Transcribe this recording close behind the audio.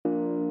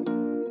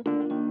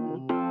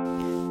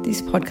This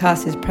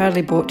podcast is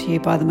proudly brought to you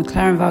by the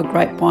McLaren Vale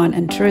Grapevine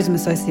and Tourism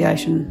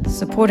Association,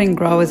 supporting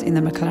growers in the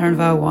McLaren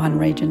Vale wine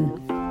region.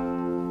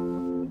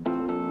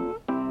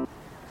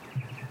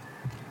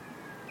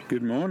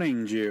 Good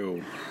morning,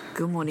 Jill.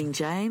 Good morning,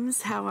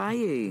 James. How are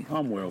you?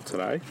 I'm well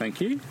today, thank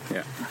you.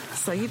 Yeah.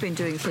 So you've been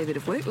doing a fair bit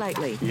of work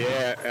lately.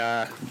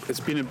 Yeah, it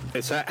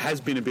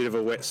has been a bit of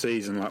a wet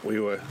season, like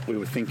we were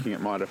thinking it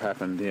might have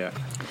happened. Yeah.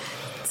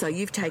 So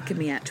you've taken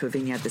me out to a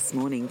vineyard this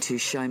morning to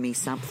show me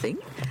something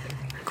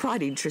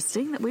quite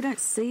interesting that we don't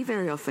see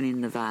very often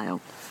in the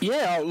Vale.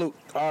 Yeah. Look,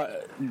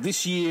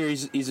 this year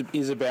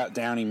is about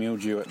downy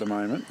mildew at the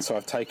moment, so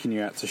I've taken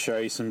you out to show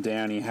you some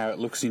downy, how it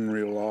looks in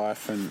real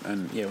life,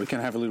 and yeah, we can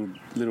have a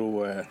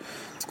little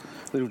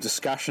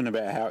discussion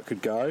about how it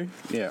could go.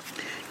 Yeah.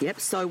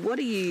 Yep. So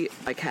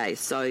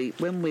so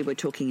when we were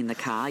talking in the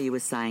car, you were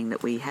saying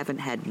that we haven't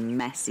had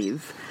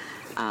massive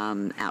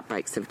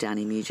outbreaks of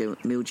downy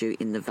mildew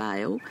in the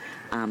Vale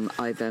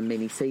over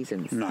many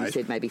seasons. No. You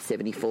said maybe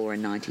 74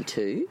 and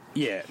 92.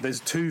 Yeah,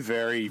 there's two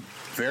very,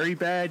 very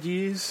bad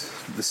years,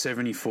 the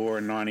 74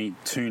 and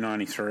 92,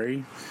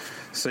 93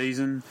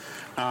 season.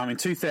 In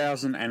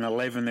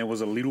 2011, there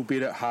was a little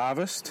bit at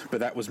harvest, but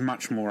that was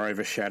much more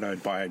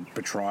overshadowed by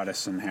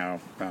botrytis and how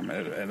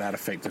that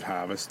affected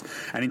harvest.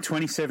 And in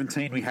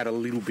 2017, we had a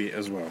little bit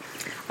as well.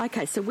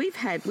 Okay, so we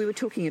were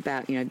talking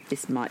about,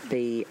 this might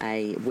be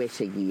a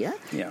wetter year.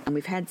 Yeah. And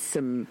we've had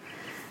some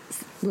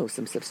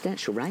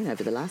substantial rain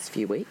over the last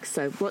few weeks.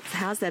 So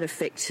how's that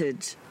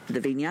affected the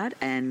vineyard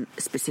and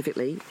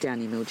specifically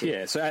downy mildew?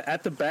 Yeah, so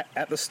at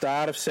the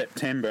start of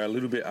September, a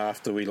little bit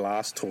after we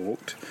last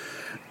talked,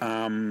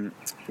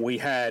 we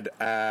had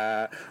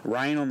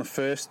rain on the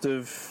 1st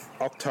of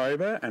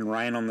October and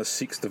rain on the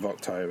 6th of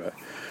October.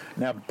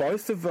 Now,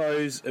 both of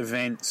those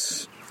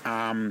events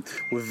were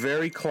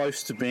very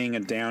close to being a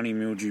downy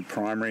mildew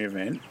primary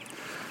event,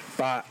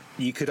 but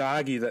you could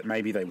argue that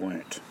maybe they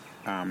weren't.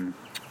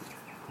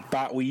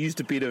 But we used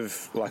a bit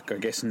of,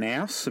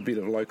 nous, a bit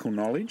of local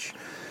knowledge,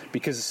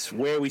 because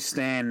where we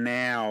stand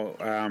now,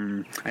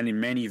 and in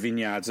many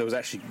vineyards, there was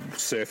actually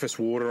surface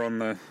water on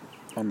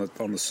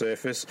the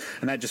surface,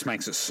 and that just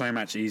makes it so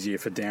much easier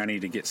for downy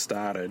to get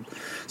started.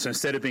 So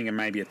instead of being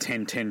maybe a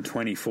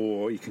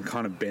 10-10-24, you can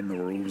kind of bend the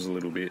rules a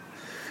little bit.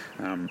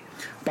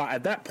 But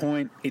at that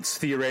point, it's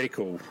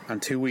theoretical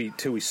until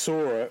we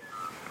saw it.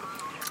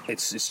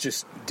 It's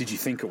just, did you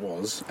think it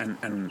was?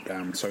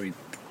 And so we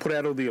put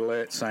out all the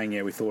alerts saying,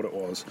 yeah, we thought it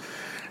was.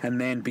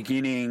 And then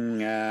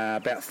beginning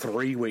about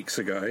 3 weeks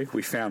ago,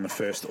 we found the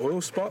first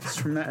oil spots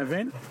from that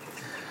event.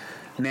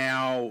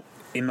 Now,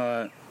 in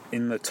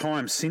the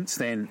time since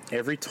then,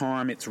 every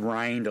time it's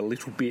rained a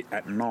little bit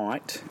at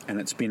night and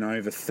it's been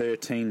over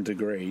 13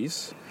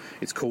 degrees,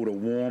 it's called a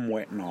warm,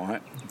 wet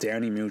night,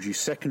 downy mildew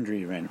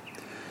secondary event,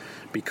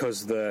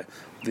 because the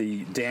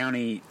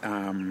downy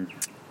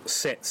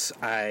sets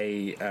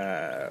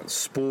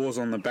spores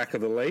on the back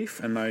of the leaf,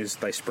 and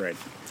they spread.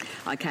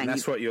 Okay, and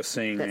that's what you're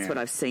seeing now. That's what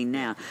I've seen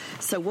now.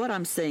 So what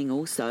I'm seeing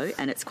also,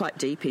 and it's quite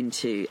deep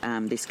into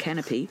this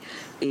canopy,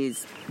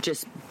 is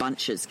just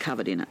bunches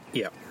covered in it.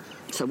 Yeah.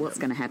 So what's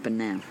going to happen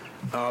now?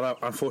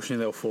 Unfortunately,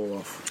 they'll fall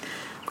off.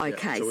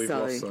 Okay, yeah, so we've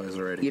lost those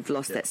already. You've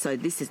lost that. So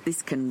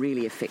this can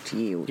really affect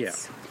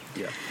yields.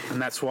 Yeah,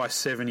 and that's why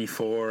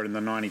 74 and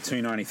the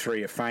 92,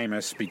 93 are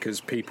famous,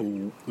 because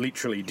people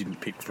literally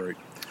didn't pick fruit.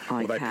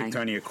 Okay. Or they picked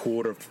only a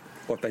quarter of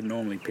what they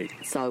normally pick.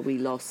 So we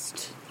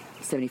lost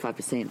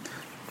 75%.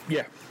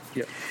 Yeah.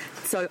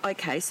 So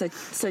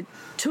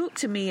talk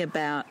to me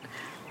about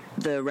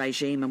the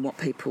regime and what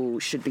people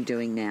should be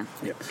doing now,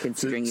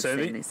 considering you've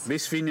seen this.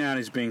 This vineyard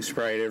is being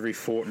sprayed every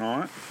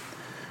fortnight.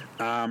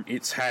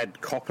 It's had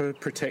copper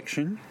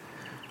protection.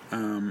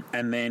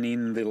 And then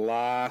in the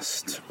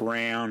last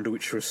round,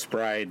 which was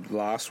sprayed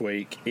last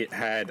week, it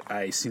had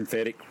a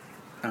synthetic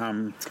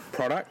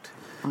product.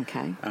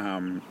 Okay.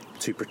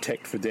 To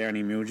protect for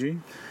downy mildew.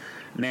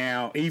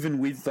 Now, even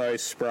with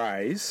those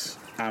sprays,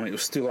 it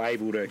was still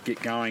able to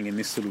get going in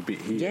this little bit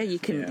here. Yeah,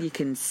 you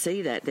can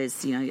see that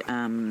there's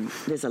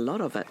there's a lot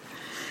of it.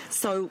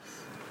 So,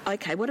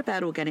 okay, what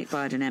about organic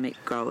biodynamic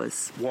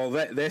growers? Well,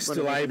 they're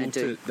still able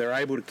to. They're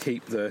able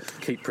to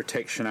keep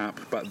protection up,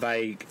 but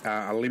they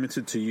are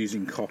limited to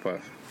using copper.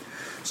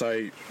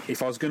 So,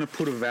 if I was going to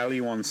put a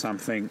value on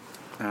something,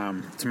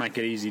 to make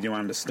it easy to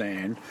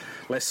understand,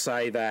 let's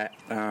say that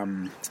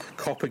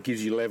copper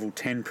gives you level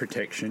 10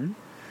 protection,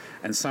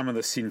 and some of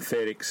the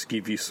synthetics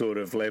give you sort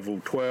of level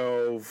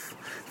 12,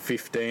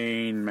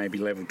 15, maybe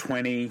level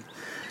 20.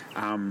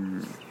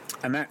 And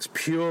that's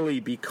purely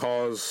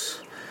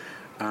because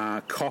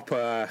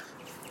copper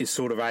is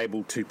sort of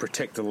able to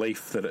protect the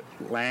leaf that it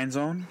lands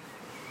on,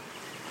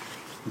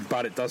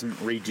 but it doesn't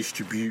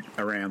redistribute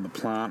around the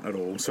plant at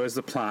all. So as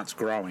the plant's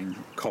growing,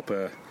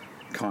 copper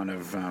kind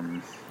of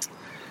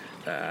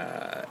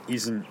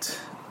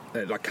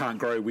can't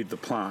grow with the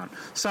plant.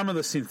 Some of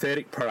the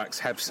synthetic products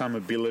have some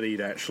ability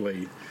to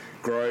actually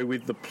grow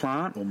with the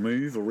plant or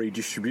move or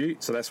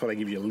redistribute, so that's why they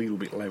give you a little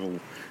bit level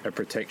of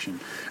protection.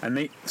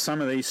 And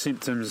some of these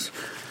symptoms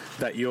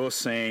that you're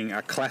seeing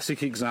are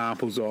classic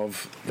examples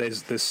of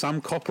there's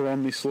some copper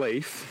on this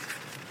leaf,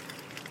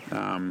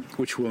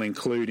 which we'll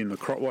include in the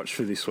crop watch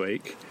for this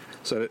week.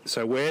 So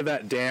where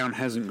that down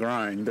hasn't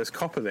grown, there's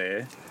copper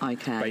there.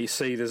 Okay. But you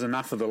see there's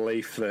enough of the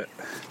leaf that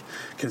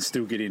can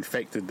still get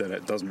infected that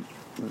it doesn't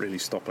really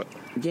stop it.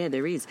 Yeah,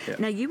 there is. Yeah.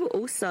 Now, you were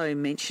also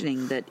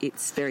mentioning that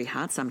it's very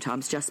hard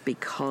sometimes just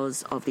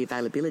because of the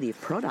availability of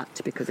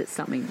product, because it's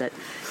something that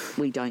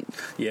we don't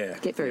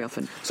get very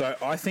often. So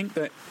I think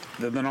that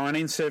the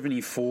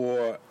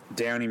 1974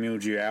 downy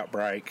mildew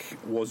outbreak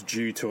was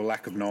due to a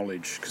lack of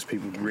knowledge because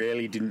people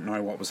really didn't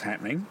know what was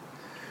happening.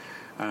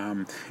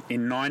 In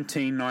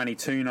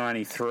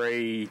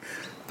 1992-93,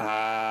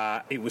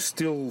 it was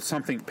still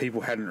something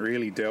people hadn't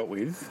really dealt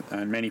with,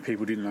 and many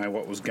people didn't know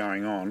what was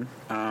going on.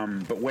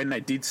 But when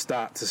they did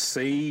start to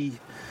see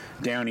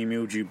downy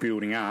mildew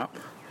building up,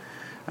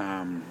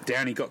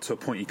 downy got to a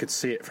point you could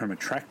see it from a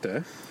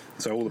tractor,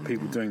 so all the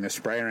people doing their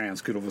spray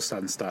rounds could all of a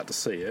sudden start to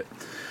see it.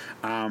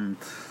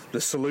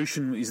 The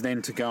solution is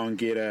then to go and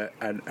get a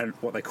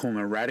what they call an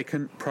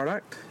eradicant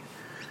product.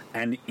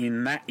 And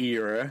in that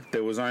era,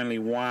 there was only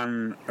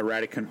one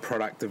eradicant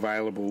product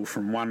available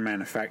from one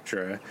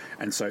manufacturer,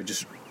 and so it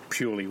just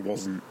purely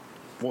wasn't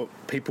what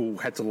people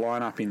had to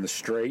line up in the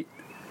street.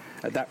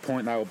 At that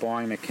point, they were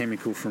buying their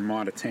chemical from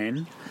Mitre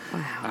 10,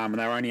 and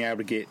they were only able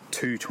to get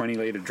 2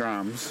 20-litre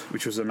drums,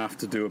 which was enough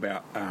to do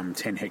about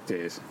 10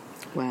 hectares.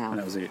 Wow. And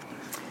that was it.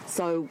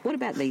 So what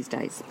about these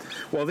days?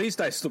 Well, these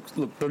days,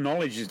 look, the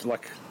knowledge is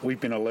like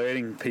we've been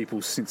alerting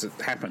people since it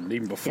happened.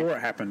 Even before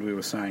it happened, we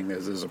were saying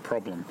there's a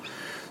problem.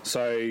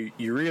 So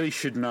you really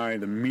should know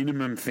the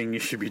minimum thing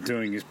you should be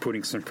doing is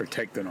putting some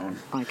protectant on.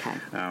 Okay.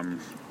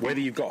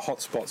 Whether you've got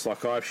hot spots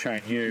like I've shown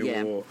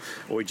you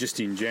or just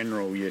in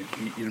general, the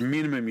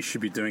minimum you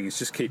should be doing is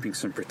just keeping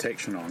some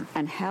protection on.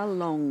 And how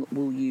long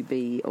will you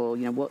be, or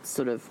what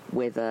sort of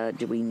weather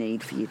do we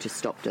need for you to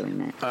stop doing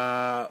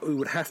that? We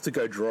would have to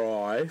go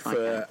dry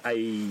for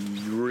a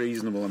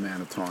reasonable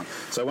amount of time.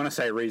 So when I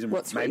say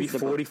reasonable, maybe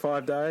reasonable?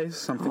 45 days,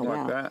 something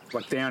like that.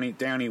 Like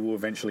downy will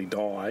eventually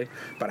die,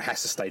 but it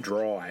has to stay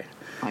dry.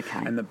 Okay.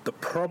 And the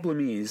problem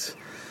is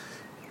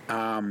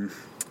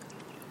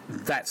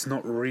that's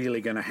not really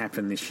going to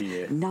happen this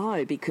year.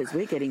 No, because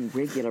we're getting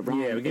regular rain.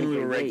 Yeah, we're getting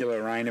little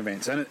regular rain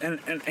events. And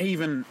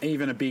even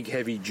a big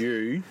heavy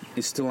dew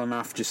is still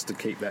enough just to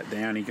keep that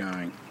downy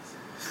going.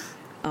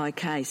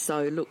 Okay,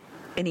 so look,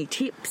 any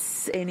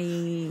tips,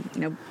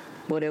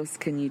 what else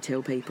can you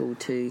tell people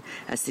to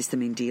assist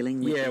them in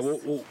dealing with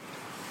this? Well,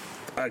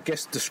 I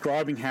guess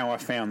describing how I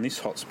found this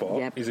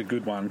hotspot is a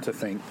good one to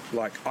think.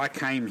 Like, I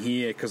came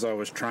here because I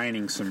was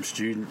training some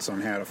students on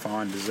how to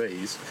find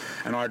disease,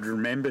 and I'd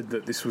remembered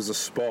that this was a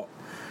spot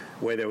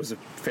where there was a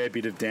fair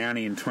bit of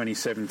downy in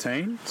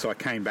 2017, so I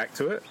came back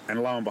to it,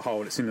 and lo and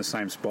behold, it's in the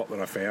same spot that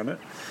I found it.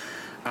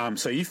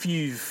 So if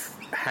you've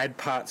had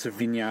parts of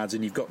vineyards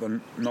and you've got the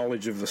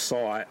knowledge of the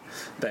site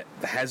that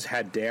has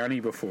had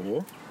downy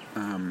before,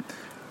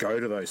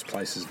 go to those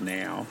places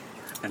now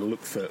and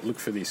look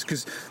for this,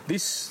 because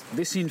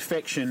this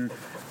infection,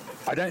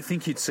 I don't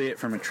think you'd see it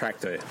from a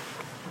tractor,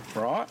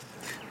 right?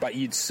 But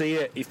you'd see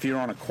it if you're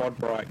on a quad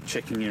bike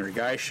checking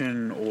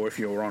irrigation, or if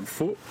you're on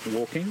foot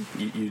walking,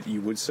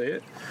 you would see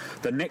it.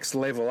 The next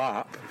level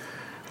up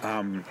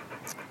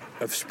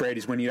of spread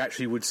is when you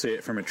actually would see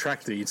it from a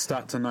tractor. You'd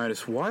start to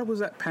notice, why was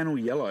that panel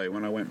yellow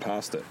when I went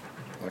past it?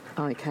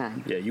 Okay.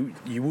 Yeah,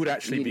 you would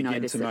actually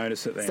begin to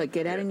notice it then. So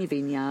get out in your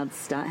vineyards,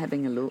 start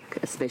having a look,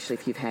 especially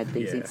if you've had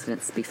these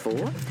incidents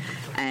before.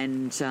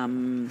 And,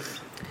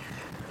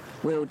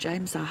 well,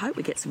 James, I hope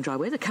we get some dry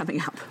weather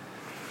coming up.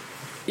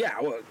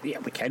 We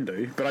can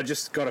do. But I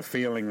just got a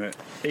feeling that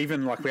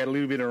even we had a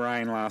little bit of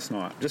rain last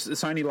night.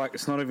 It's only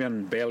it's not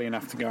even barely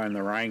enough to go in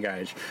the rain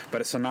gauge,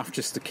 but it's enough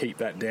just to keep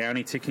that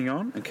downy ticking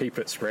on and keep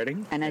it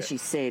spreading. And as you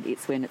said,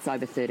 it's when it's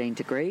over 13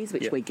 degrees,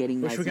 which we're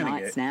getting those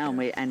nights now,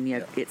 and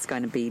it's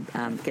going to be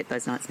get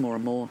those nights more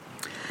and more.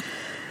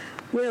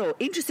 Well,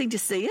 interesting to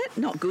see it.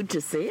 Not good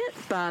to see it,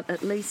 but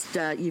at least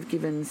you've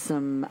given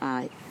some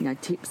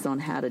tips on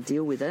how to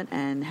deal with it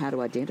and how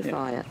to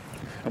identify it.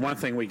 And one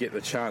thing we get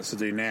the chance to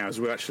do now is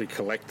we actually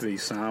collect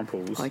these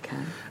samples. Okay.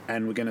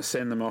 And we're going to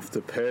send them off to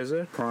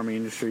PIRSA, Primary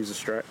Industries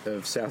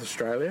of South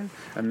Australia,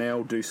 and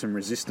they'll do some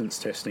resistance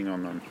testing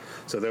on them.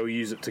 So they'll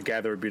use it to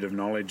gather a bit of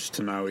knowledge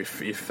to know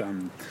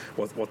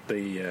what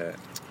the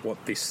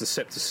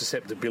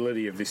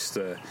susceptibility of this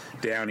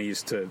downy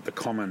is to the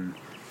common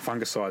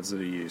fungicides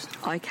that are used.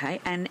 Okay,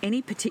 and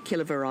any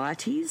particular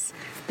varieties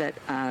that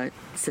are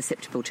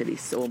susceptible to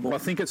this, or more? Well,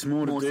 I think it's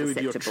more to do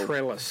with your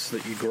trellis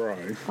that you grow.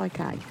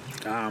 Okay.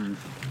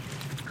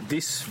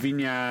 This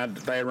vineyard,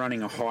 they're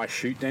running a high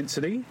shoot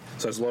density,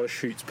 so there's a lot of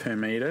shoots per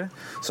metre,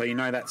 so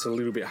that's a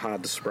little bit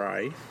hard to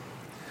spray.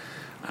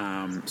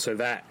 So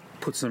that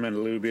puts them at a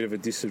little bit of a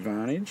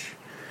disadvantage.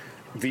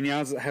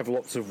 Vineyards that have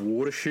lots of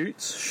water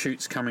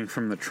shoots coming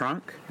from the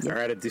trunk, are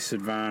at a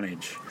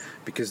disadvantage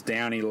because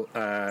downy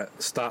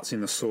starts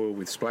in the soil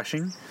with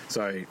splashing,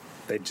 so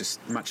they're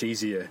just much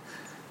easier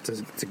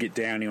to get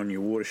downy on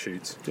your water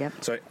shoots. Yep.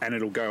 So, and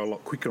it'll go a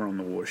lot quicker on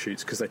the water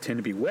shoots because they tend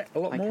to be wet a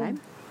lot more.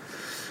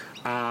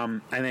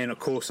 And then, of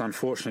course,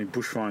 unfortunately,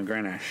 bushvine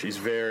Grenache is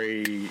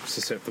very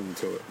susceptible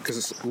to it because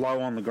it's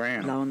low on the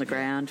ground. Low on the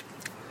ground.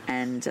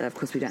 And, of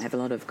course, we don't have a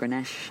lot of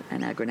Grenache,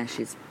 and our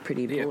Grenache is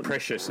pretty important. Yeah,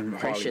 precious and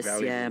highly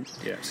valuable.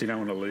 Yeah, so you don't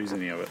want to lose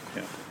any of it.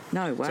 Yeah.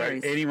 No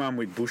worries. So anyone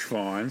with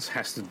bushvines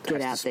has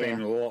to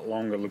spend a lot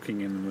longer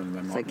looking in them than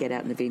they might. So get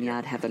out in the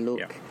vineyard, have a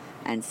look,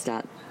 and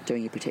start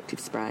doing your protective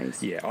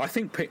sprays. Yeah, I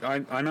think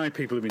I know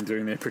people have been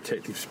doing their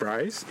protective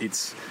sprays.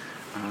 It's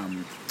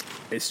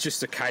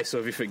just a case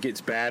of if it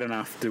gets bad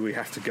enough, do we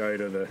have to go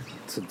to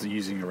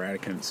using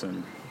eradicants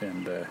and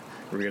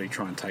really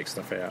try and take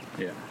stuff out?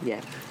 Yeah.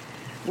 Yeah.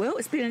 Well,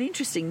 it's been an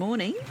interesting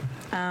morning.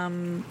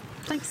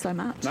 Thanks so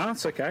much. No,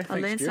 it's okay. I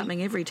learn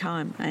something every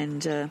time,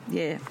 and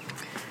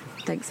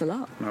thanks a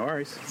lot. No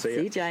worries.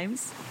 See you,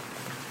 James.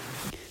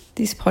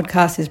 This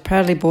podcast is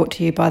proudly brought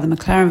to you by the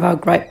McLaren Vale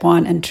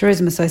Grapevine and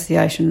Tourism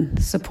Association,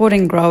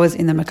 supporting growers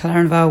in the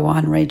McLaren Vale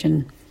wine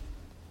region.